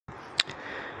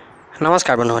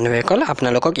নমস্কাৰ বন্ধুসকল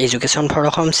আপোনালোকক এডুকেশ্যন ফৰ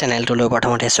অসম চেনেলটোলৈ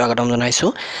প্ৰথমতে স্বাগতম জনাইছো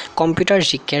কম্পিউটাৰ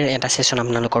জিকেৰ এটা সেশন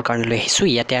আপোনালোকৰ কাৰণে লৈ আহিছো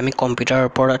ইয়াতে আমি কম্পিউটাৰৰ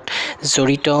ওপৰত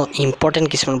জড়িত ইম্পৰ্টেন্ট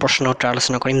কিছুমান প্ৰশ্ন উত্তৰ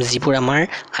আলোচনা কৰিম যিবোৰ আমাৰ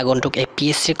আগন্তুক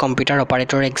APSC computer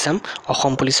operator exam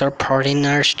Assam পুলিচৰ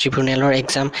foreigners ট্ৰিবিউনেলৰ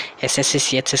exam SSC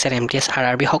CHSL MTS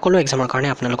RRB সকলো এক্সামৰ কাৰণে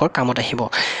আপোনালোকৰ কামত আহিব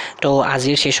তো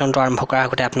আজিৰ সেশনটো আৰম্ভ কৰাৰ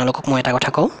আগতে আপোনালোকক মই এটা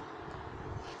কথা কওঁ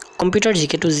কম্পিউটাৰ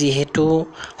জিকেটো যেহেতু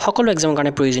সকলো এক্সামৰ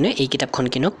কাৰণে প্ৰয়োজনীয় এই কিতাপখন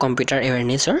কিনক কম্পিউটাৰ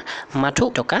এৱেৰনেছৰ মাথো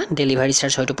টকা ডেলিভাৰী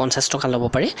চাৰ্জ হয়তো 50 টকা ল'ব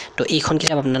পাৰে তো এইখন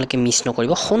কিতাপ আপোনালোকে মিছ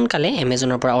নকৰিব সোনকালে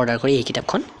এমাজনৰ পৰা অৰ্ডাৰ কৰি এই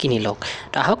কিতাপখন কিনি লওক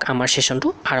তো আহক আমাৰ সেশনটো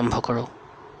আৰম্ভ কৰোঁ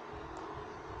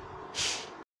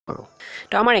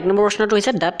তো আমাৰ এক নম্বৰ প্ৰশ্নটো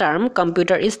হৈছে দা term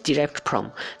computer is derived from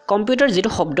computer যেটো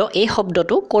শব্দ এই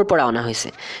শব্দটো কৰ পৰা অনা হৈছে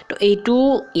তো এইটো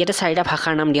ইয়াতে চাৰিটা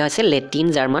ভাষাৰ নাম দিয়া হৈছে লেটিন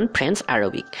জাৰ্মান ফ্ৰেঞ্চ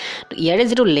আৰবিক তো ইয়াৰে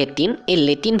যেটো লেটিন এই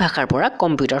লেটিন ভাষাৰ পৰা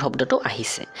কম্পিউটাৰ শব্দটো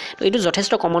আহিছে তো এইটো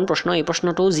যথেষ্ট কমন প্ৰশ্ন এই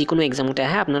প্ৰশ্নটো যিকোনো এক্সামতে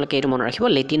আহে আপোনালোকে এইটো মনত ৰাখিব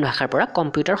লেটিন ভাষাৰ পৰা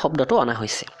কম্পিউটাৰ শব্দটো অনা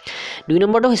হৈছে দুই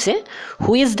নম্বৰটো হৈছে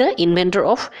who is the ইনভেন্টৰ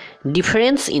of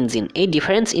difference engine এই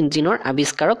ডিফাৰেন্স ইঞ্জিনৰ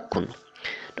আৱিষ্কাৰক কোন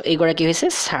তো এইগৰাকী হৈছে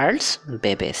চাৰ্লছ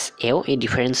বেবেজ এও এই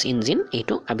ডিফাৰেন্স ইঞ্জিন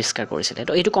এইটো আৱিষ্কাৰ কৰিছিল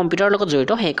তো এইটো কম্পিউটাৰৰ লগত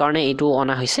জড়িত সেই কাৰণে এইটো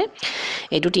অনা হৈছে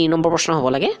এইটো 3 নম্বৰ প্ৰশ্ন হ'ব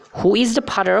লাগে who is the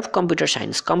father of computer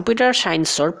science computer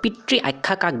সায়েন্সৰ পিতৃ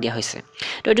আখ্যা কাক দিয়া হৈছে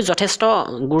তো এইটো যথেষ্ট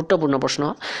গুৰুত্বপূৰ্ণ প্ৰশ্ন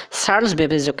চাৰ্লছ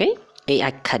বেবেজকে এই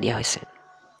আখ্যা দিয়া হৈছে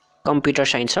কম্পিউটাৰ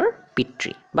সায়েন্সৰ পিতৃ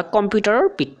বা কম্পিউটাৰৰ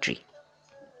পিতৃ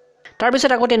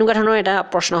তাৰপিছত আকৌ তেনেকুৱা ধৰণৰ এটা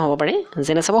প্ৰশ্ন হ'ব পাৰে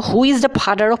যেনে চাব who is the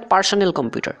father of personal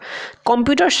computer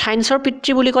computer সায়েন্সৰ পিতৃ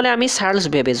বুলি ক'লে আমি চাৰ্লছ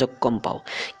বেবেজক কম পাওঁ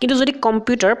কিন্তু যদি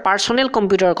কম্পিউটাৰ পাৰ্চনেল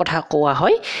কম্পিউটাৰৰ কথা কোৱা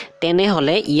হয়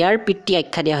তেনেহ'লে ইয়াৰ পিতৃ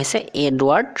আখ্যা দিয়া হৈছে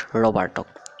এডৱাৰ্ড ৰবাৰ্টক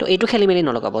তো এইটো খেলি মেলি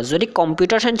নলগাব যদি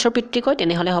কম্পিউটাৰ সায়েন্সৰ পিতৃ কয়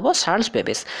তেনেহ'লে হ'ব চাৰ্লছ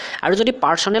বেবেজ আৰু যদি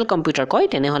পাৰ্চনেল কম্পিউটাৰ কয়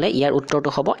তেনেহ'লে ইয়াৰ উত্তৰটো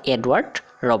হ'ব এডৱাৰ্ড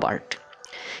ৰবাৰ্ট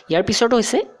ইয়াৰ পিছৰটো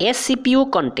হৈছে এ CPU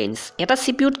কন্টেইনছ এটা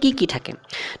CPUত কি থাকে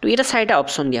তো এটা চাৰিটা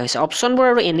অপচন দিয়া হৈছে অপচনবোৰ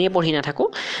আৰু এনে পঢ়ি নাথাকো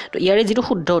তো ইয়াৰে যেটো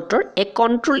শুদ্ধ উত্তৰ এ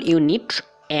control unit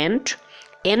and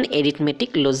N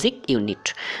arithmetic logic unit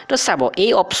তো চাব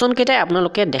এই অপচন কেইটা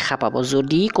আপোনালোকে দেখা পাব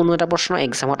যদি কোনো এটা প্ৰশ্ন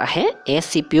এক্সামত আহে এ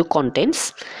CPU কন্টেইনছ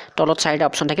তলত চাৰিটা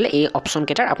অপচন থাকিলে এই অপচন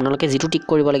কেইটাৰ আপোনালোকে যেটো টিক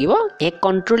কৰিব লাগিব এ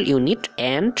control unit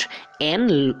and N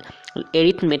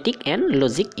arithmetic and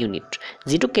logic unit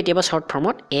যেটো কেতিয়াবা শৰ্ট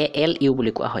ফৰ্মত ALU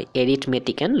বুলি কোৱা হয়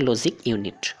এৰিথমেটিক এণ্ড লজিক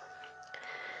ইউনিট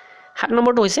 7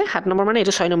 নম্বৰটো হৈছে 7 নম্বৰ মানে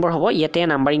এইটো 6 নম্বৰ হ'ব ইয়াতে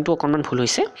নাম্বাৰিংটো অকনমান ভুল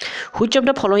হৈছে which of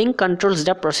the following কন্ট্ৰোলছ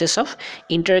the প্ৰসেছ of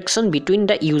ইন্টাৰেকশ্যন between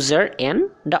the user and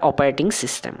the operating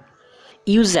system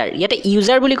user ইয়াতে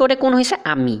ইউজাৰ বুলি কওঁতে কোন হৈছে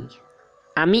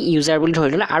আমি ইউজাৰ বুলি ধৰি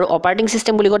ললে আৰু অপাৰেটিং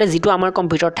সিস্টেম বুলি কওঁতে যেটো আমাৰ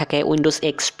কম্পিউটাৰত থাকে উইন্ডোজ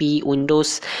XP উইন্ডোজ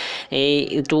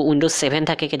এইটো উইন্ডোজ 7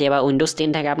 থাকে কেতিয়াবা উইন্ডোজ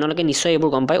 10 থাকে আপোনালোকে নিশ্চয় এইবোৰ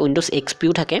গম পায় উইন্ডোজ XP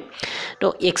ও থাকে তো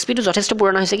XP টো যথেষ্ট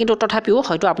পুৰণা হৈছে কিন্তু তথাপিও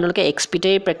হয়তো আপোনালোকে XP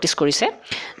তে প্ৰেক্টিস কৰিছে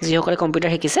যিসকলে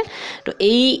কম্পিউটাৰ শিকিছে তো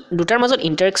এই দুটাৰ মাজত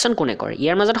ইন্টাৰেকশ্যন কোনে কৰে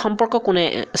ইয়াৰ মাজত সম্পৰ্ক কোনে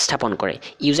স্থাপন কৰে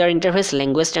user interface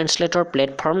language translator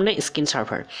platform নে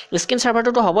স্ক্ৰীন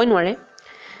সাৰ্ভাৰটো হ'বই নোৱাৰে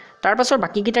তাৰ পাছৰ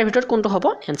বাকি কিটাৰ ভিতৰত কোনটো হ'ব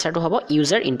এনসাৰটো হ'ব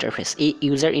ইউজাৰ ইন্টাৰফেস এই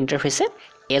ইউজাৰ ইন্টাৰফেসে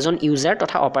এজন ইউজাৰ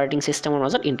তথা অপাৰেটিং সিস্টেমৰ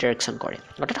মাজত ইন্টাৰেকশ্যন কৰে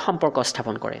অৰ্থাৎ সম্পৰ্ক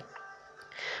স্থাপন কৰে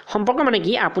সম্পৰ্ক মানে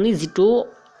কি আপুনি যেটো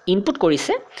ইনপুট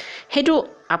কৰিছে হেতু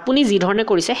আপুনি যি ধৰণে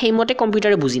কৰিছে সেইমতে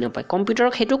কম্পিউটাৰে বুজি নাপায়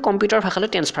কম্পিউটাৰক হেতু কম্পিউটাৰ ভাষালৈ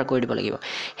ট্ৰান্সফাৰ কৰি দিব লাগিব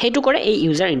হেতু কৰে এই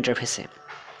ইউজাৰ ইন্টাৰফেসে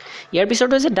ইয়াৰ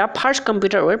পিছৰটো হৈছে দা ফাৰ্স্ট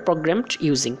কম্পিউটাৰ ওয়াৰ প্ৰগ্ৰামড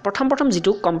ইউজিং প্ৰথম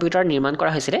যেটো কম্পিউটাৰ নিৰ্মাণ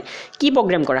কৰা হৈছিল কি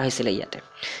প্ৰগ্ৰাম কৰা হৈছিল ইয়াতে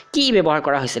কি ব্যৱহাৰ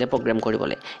কৰা হৈছিল প্ৰগ্ৰাম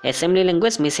কৰিবলৈ assembly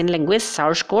language machine language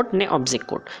search code নে অবজেক্ট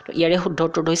কোড তো ইয়াৰে শুদ্ধ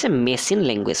উত্তৰটো হৈছে মেচিন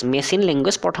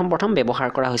ল্যাঙ্গুৱেজ প্ৰথম ব্যৱহাৰ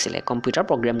কৰা হৈছিল কম্পিউটাৰ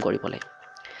প্ৰগ্ৰাম কৰিবলৈ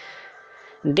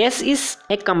This is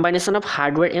a combination of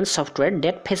hardware and software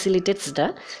that facilitates the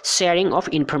sharing of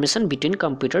information between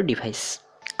computer device.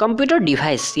 Computer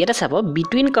device ইয়াতে চাব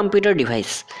between computer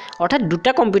device অৰ্থাৎ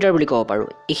দুটা কম্পিউটাৰ বুলি ক'ব পাৰো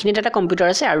এইখিনিত এটা কম্পিউটাৰ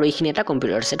আছে আৰু এইখিনি এটা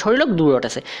কম্পিউটাৰ আছে ধৰি লওক দূৰত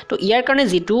আছে তো ইয়াৰ কাৰণে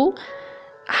যেটো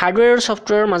হাৰ্ডৱেৰ আৰু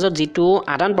সফটৱেৰৰ মাজত যেটো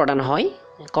আদান প্ৰদান হয়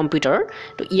কম্পিউটাৰ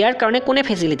তো ইয়াৰ কাৰণে কোনে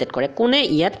ফেচিলিটেট কৰে কোনে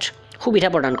ইয়াত সুবিধা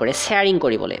প্ৰদান কৰে শেয়াৰিং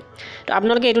কৰিবলৈ তো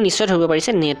আপোনালোকে এইটো নিশ্চয় ধৰিব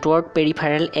পাৰিছে network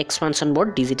peripheral expansion board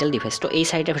digital device তো এই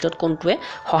চাৰিটাৰ ভিতৰত কোনটোৱে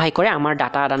সহায় কৰে আমাৰ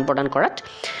ডাটা আদান প্ৰদান কৰাত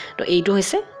তো এইটো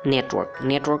হৈছে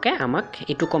নেটৱৰ্কে আমাক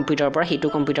এইটো কম্পিউটাৰৰ পৰা হেতু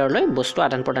কম্পিউটাৰলৈ বস্তু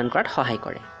আদান প্ৰদান কৰাত সহায়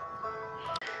কৰে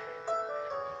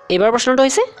এবাৰ প্ৰশ্নটো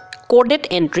হৈছে coded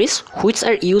entries which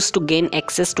are used to gain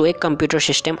access to a computer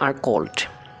system are called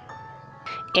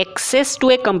access to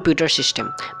a computer system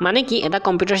মানে কি এটা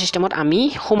কম্পিউটাৰ সিস্টেমত আমি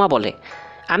সোমাবলে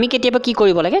আমি কেতিয়াবা কি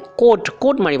কৰিব লাগে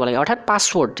কোড মাৰিব লাগে অৰ্থাৎ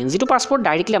পাছৱৰ্ড যেটো পাছৱৰ্ড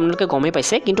ডাইৰেক্টলি আপোনালোকে গমেই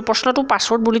পাইছে কিন্তু প্ৰশ্নটো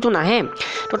পাছৱৰ্ড বুলিতো নাহে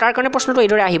তো তাৰ কাৰণে প্ৰশ্নটো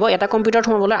এইদৰে আহিব এটা কম্পিউটাৰত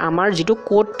সোমাবলৈ আমাৰ যেটো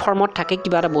কোড ফৰ্মত থাকে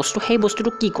কিবা এটা বস্তু সেই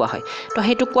বস্তুটো কি কোৱা হয় তো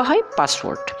সেইটো কোৱা হয়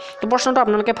পাছৱৰ্ড তো প্ৰশ্নটো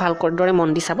আপোনালোকে ভাল কৰি মন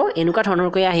দি চাব এনেকুৱা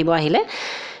ধৰণৰকৈ আহিলে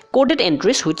coded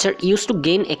entries which are used to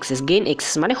gain access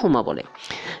মানে সোমাবলৈ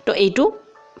তো এইটো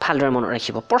ভালদৰে মনত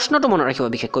ৰাখিব প্ৰশ্নটো মনত ৰাখিব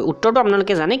বিশেষকৈ উত্তৰটো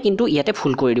আপোনালোকে জানে কিন্তু ইয়াতে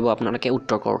ভুল কৰি দিব আপোনালোকে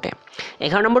উত্তৰ কৰোতে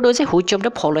 11 নম্বৰটো হৈছে which of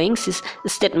the following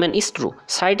statement is true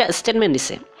চাৰিটা স্টেটমেন্ট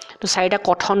দিছে তো চাৰিটা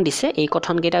কথন দিছে এই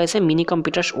কথন কেইটা হৈছে mini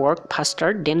computers work faster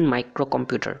than micro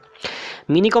computer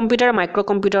mini computer micro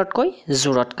কম্পিউটাৰতকৈ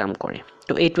জোৰত কাম কৰে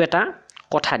তো এইটো এটা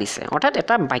কথা দিছে অৰ্থাৎ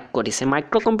এটা বাক্য দিছে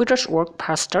micro computers work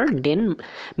faster than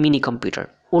mini computer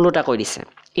উল্টা কৈ দিছে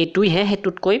এটুইহে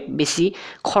হেতুতকৈ বেছি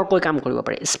খৰকৈ কাম কৰিব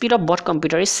পাৰে speed of both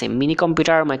computer is same mini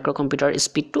computer আৰু মাইক্ৰো কম্পিউটাৰ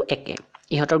স্পিডটো একে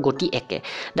ইহতৰ গতি একে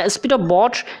দা speed of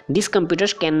both this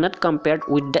computers can not compared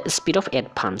with the speed of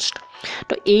advanced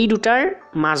তো এই দুটাৰ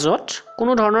মাজত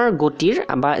কোনো ধৰণৰ গতিৰ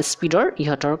বা স্পিডৰ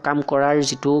ইহতৰ কাম কৰাৰ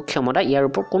যেটো ক্ষমতা ইয়াৰ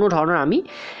ওপৰত কোনো ধৰণৰ আমি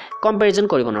কম্পেৰিজন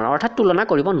কৰিব নোৱাৰো অৰ্থাৎ তুলনা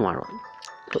কৰিব নোৱাৰো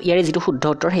তো ইয়াৰে যেটো শুদ্ধ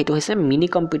উত্তৰ হেতু হৈছে mini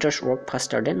computers work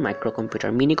faster than micro computer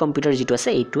mini computer যেটো আছে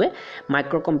এইটোৱে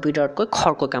মাইক্ৰো কম্পিউটাৰতকৈ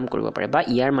খৰকৈ কাম কৰিব পাৰে বা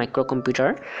ইয়াৰ মাইক্ৰো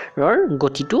কম্পিউটাৰৰ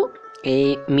গতিটো এই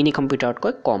মিনি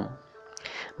কম্পিউটাৰতকৈ কম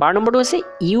 12 নম্বৰটো হৈছে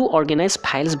you organize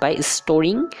files by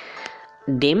storing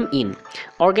them in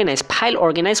organize file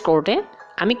organise কৰোতে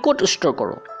আমি ক'ত ষ্ট'ৰ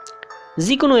কৰো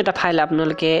যিকোনো এটা ফাইল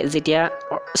আপোনালোকে যেতিয়া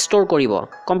ষ্ট'ৰ কৰিব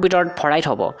কম্পিউটাৰত ভৰাই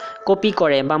থব কপি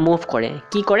কৰে বা মুভ কৰে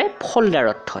কি কৰে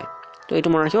ফোল্ডাৰত থয় তো এইটো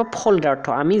মনত ৰাখিব ফোল্ডাৰত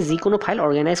আমি যিকোনো ফাইল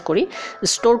অৰ্গেনাইজ কৰি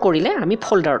ষ্ট'ৰ কৰিলে আমি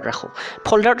ফোল্ডাৰত ৰাখো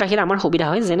ফোল্ডাৰত ৰাখিলে আমাৰ সুবিধা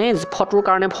হয় যেনে ফটোৰ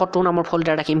কাৰণে ফটো নামৰ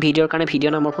ফোল্ডাৰ ৰাখিম ভিডিঅ'ৰ কাৰণে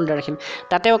ভিডিঅ' নামৰ ফোল্ডাৰ ৰাখিম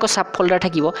তাতেও আকৌ সাব ফোল্ডাৰ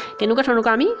থাকিব তেনেকুৱা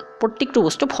ধৰণকৈ আমি প্ৰত্যেকটো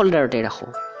বস্তু ফোল্ডাৰতে ৰাখো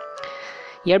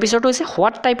ইয়াৰ পিছৰটো হৈছে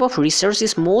what type of research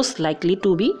is most likely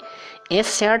to B A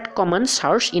shared common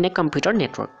search in a computer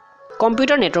network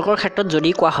computer নেটৱৰ্কৰ ক্ষেত্ৰত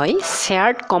যদি কোৱা হয়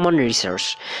শ্বেয়াৰ্ড কমন ৰিচাৰ্চ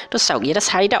তো চাওক এটা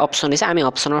চাৰিটা অপচন দিছে আমি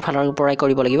অপচনৰ ফালৰ পৰাই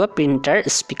কৰিব লাগিব printer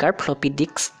speaker floppy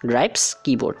disk drives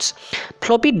কিবোৰ্ডছ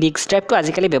floppy disk ড্ৰাইভটো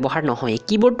আজিকালি ব্যৱহাৰ নহয়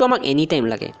কিবোৰ্ডটো আমাক এনি টাইম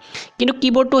লাগে কিন্তু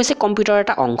কিবোৰ্ডটো হৈছে কম্পিউটাৰৰ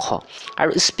এটা অংশ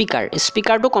আৰু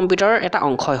স্পিকাৰটো কম্পিউটাৰৰ এটা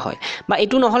অংশই হয় বা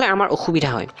এইটো নহলে আমাৰ অসুবিধা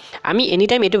হয় আমি এনি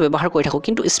টাইম এইটো ব্যৱহাৰ কৰি থাকো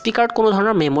কিন্তু স্পিকাৰত কোনো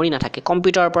ধৰণৰ মেমৰি নাথাকে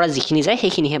কম্পিউটাৰৰ পৰা যিখিনি যায়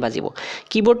সেইখিনিহে বাজিব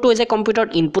কিবোৰ্ডটো হৈছে কম্পিউটাৰত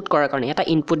ইনপুট কৰাৰ কাৰণে এটা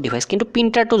ইনপুট ডিভাইচ কিন্তু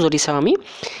প্ৰিন্টাৰটো যদি আমি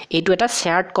এইটো এটা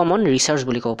শ্বেয়াৰ্ড কমন ৰিচাৰ্চ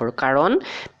বুলি ক'ব পাৰো কাৰণ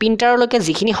প্ৰিন্টাৰলৈকে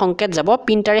যিখিনি সংকেত যাব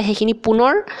প্ৰিন্টাৰে সেইখিনি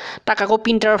পুনৰ তাক আকৌ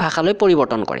প্ৰিন্টাৰৰ ভাষালৈ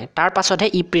পৰিৱৰ্তন কৰে তাৰ পাছতহে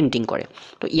ই প্ৰিন্টিং কৰে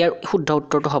তো ইয়াৰ শুদ্ধ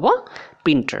উত্তৰটো হ'ব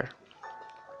printer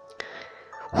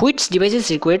which device is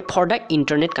required for the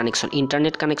internet connection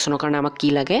internet connection কাৰণে আমাক কি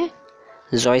লাগে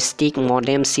joystick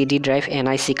modem CD drive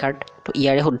NIC card তো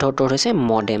ইয়াৰে শুদ্ধ উত্তৰ হৈছে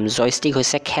মডেম জয়ষ্টিক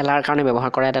হৈছে খেলাৰ কাৰণে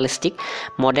ব্যৱহাৰ কৰা এটা ষ্টিক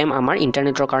মডেম আমাৰ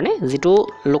ইন্টাৰনেটৰ কাৰণে যেটো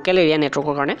লোকেল এৰিয়া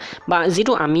নেটৱৰ্কৰ কাৰণে বা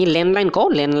যেটো আমি ল্যান্ডলাইন কওঁ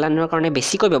ল্যান্ডলাইনৰ কাৰণে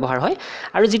বেছিকৈ ব্যৱহাৰ হয়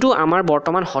আৰু যেটো আমাৰ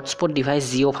বৰ্তমান হটস্পট ডিভাইস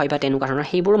জিঅ' 5 বা তেনেকুৱা ধৰণৰ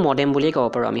সেইবোৰ মডেম বুলিয়ে ক'ব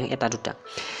পাৰো আমি এটা দুটা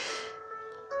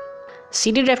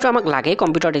সিডি ড্ৰাইভটো আমাক লাগে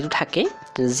কম্পিউটাৰত এটো থাকে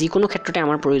যিকোনো ক্ষেত্ৰতে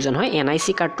আমাৰ প্ৰয়োজন হয়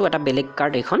এনআইসি কাৰ্ডটো এটা বেলেগ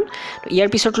কাৰ্ড এখন তো ইয়াৰ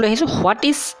পিছত লৈ আহিছো what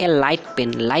is a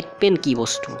light PAN কি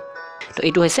বস্তু তো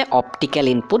এইটো হৈছে অপটিক্যাল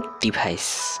ইনপুট ডিভাইস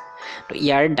তো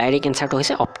ইয়াৰ ডাইৰেক্ট এনসাৰটো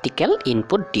হৈছে optical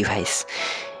input device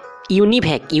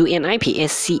ইউনিভেক UNIVAC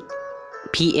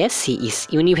is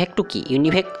ইউনিভেক two কি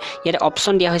ইউনিভেক ইয়াৰ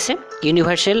অপচন দিয়া হৈছে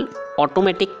ইউনিভাৰ্সাল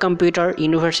অটোমেটিক কম্পিউটাৰ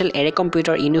ইউনিভাৰ্সাল এৰে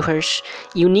computer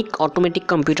unique automatic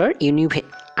computer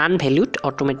আনভেলিউড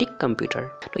automatic computer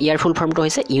তো ইয়াৰ ফুল ফৰ্মটো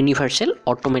হৈছে ইউনিভাৰ্সাল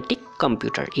অটোমেটিক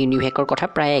কম্পিউটাৰ ইউনিভেকৰ কথা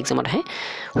প্ৰায় এক্সামত আহে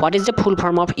what is the full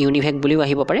form of ইউনিভেক বুলিও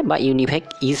আহিব পাৰে বা ইউনিভেক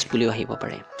ইজ বুলিও আহিব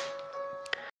পাৰে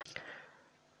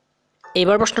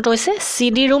এবাৰ প্ৰশ্নটো হৈছে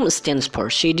CD room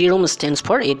stands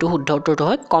for এইটো শুদ্ধ উত্তৰটো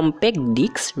হয় compact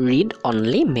disk read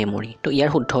only memory তো ইয়াৰ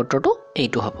শুদ্ধ উত্তৰটো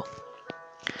এইটো হ'ব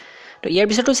তো ইয়াৰ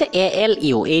পিছত হৈছে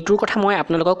ALU এইটোৰ কথা মই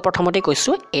আপোনালোকক প্ৰথমতে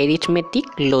কৈছো এৰিথমেটিক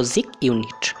লজিক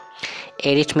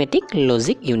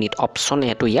ইউনিট অপচন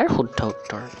এ তো ইয়াৰ শুদ্ধ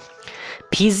উত্তৰ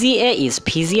VGA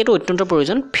টো অত্যন্ত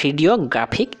প্ৰয়োজন ভিডিও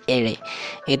গ্ৰাফিক এৰে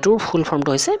এটোৰ ফুল ফৰ্মটো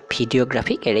হৈছে ভিডিও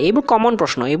গ্ৰাফিক এৰে এইবোৰ কমন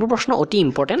প্ৰশ্ন অতি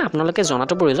ইম্পৰ্টেন্ট আপোনালোকে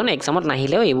জনাটো প্ৰয়োজন এক্সামত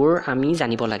নাহিলেও এইবোৰ আমি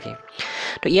জানিব লাগে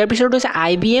তো ইয়াৰ পিছৰটো হৈছে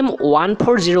IBM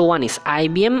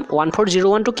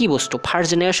 1401 টো কি বস্তু ফাৰ্স্ট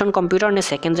জেনাৰেশন কম্পিউটাৰ নে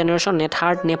সেকেন্ড জেনাৰেশন নে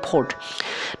থাৰ্ড নে ফোৰ্থ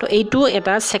তো এইটো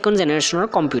এটা সেকেন্ড জেনাৰেশনৰ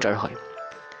কম্পিউটাৰ হয়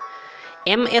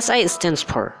MSI stands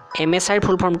for MSI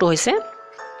ফুল ফৰ্মটো হৈছে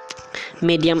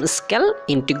medium scale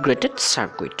integrated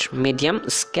circuit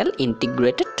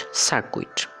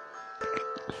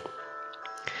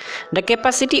The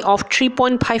capacity of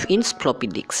 3.5 inch floppy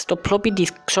disk. তো floppy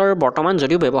diskৰ বৰ্তমান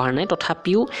যদিও ব্যৱহাৰ নাই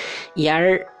তথাপিও ইয়াৰ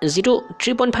যেটো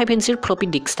 3.5 ইঞ্চিৰ floppy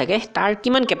disk থাকে তাৰ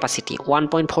কিমান capacity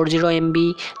 1.40 MB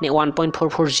নে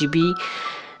 1.44 GB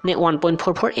নে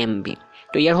 1.44 MB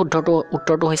তো ইয়াৰ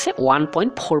উত্তৰটো হৈছে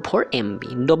 1.44 MB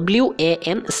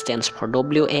WAN stands for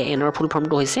WAN ৰ ফুল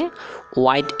ফৰ্মটো হৈছে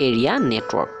Wide Area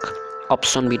Network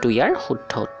option B two ইয়াৰ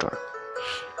শুদ্ধ উত্তৰ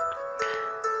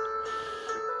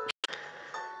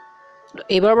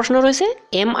এবাৰ প্ৰশ্নটো হৈছে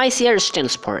MICR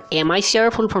stands for MICR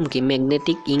full form কি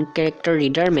Magnetic Ink Character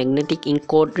Reader Magnetic Ink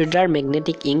Code Reader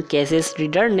Magnetic Ink Cases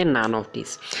Reader নে none of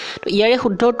these তো ইয়াৰে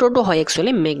শুদ্ধ উত্তৰটো হয়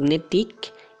actually Magnetic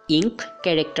Ink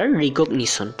Character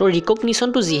Recognition তো recognition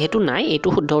তো যেহেতু নাই এটো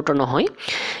শুদ্ধ উত্তৰ নহয়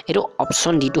এটো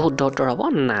অপচন ডি টু শুদ্ধ উত্তৰ হ'ব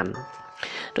none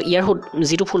তো ইয়াৰ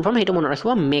যেটো ফুল ফৰ্ম হেতু মনত ৰাখিব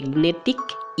Magnetic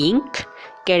Ink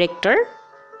Character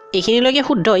এইখিনিলৈকে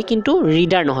শুদ্ধ হয় কিন্তু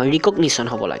ৰিডাৰ নহয় ৰিকগনিশ্যন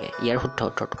হ'ব লাগে ইয়াৰ শুদ্ধ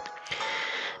উত্তৰটো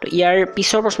তো ইয়াৰ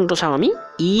পিছৰ প্ৰশ্নটো চাও আমি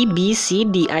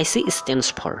EBCDIC stands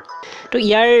for তো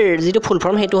ইয়াৰ যেটো ফুল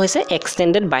ফৰ্ম হেতু হৈছে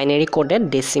Extended Binary Coded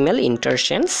Decimal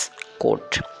Interchange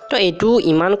Code তো এটো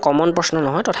ইমান কমন প্ৰশ্ন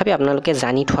নহয় তথাপি আপোনালোকে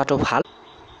জানি থোৱাটো ভাল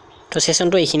তো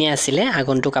সেশনটো এইখিনি আছিল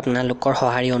আগন্তুক আপোনালোকৰ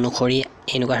সহাৰি অনুসৰি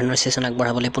এনেকুৱা ধৰণৰ সেশন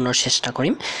আগবঢ়াবলৈ পুনৰ চেষ্টা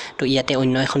কৰিম তো ইয়াতে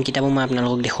অন্য এখন কিতাপো মই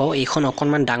আপোনালোকক দেখাও এইখন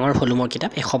অকনমান ডাঙৰ ভলিউমৰ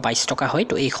কিতাপ 122 টকা হয়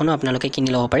তো এইখনো আপোনালোকে কিনি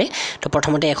ল'ব পাৰে তো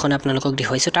প্ৰথমতে এখন আপোনালোকক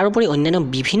দেখাইছো তাৰ উপৰি অন্যান্য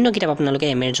বিভিন্ন কিতাপ আপোনালোকে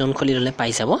Amazon খুলি ল'লে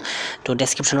পাই যাব তো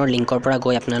ডেসক্ৰিপচনৰ লিংকৰ পৰা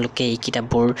গৈ আপোনালোকে এই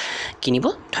কিতাপবোৰ কিনিব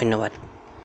ধন্যবাদ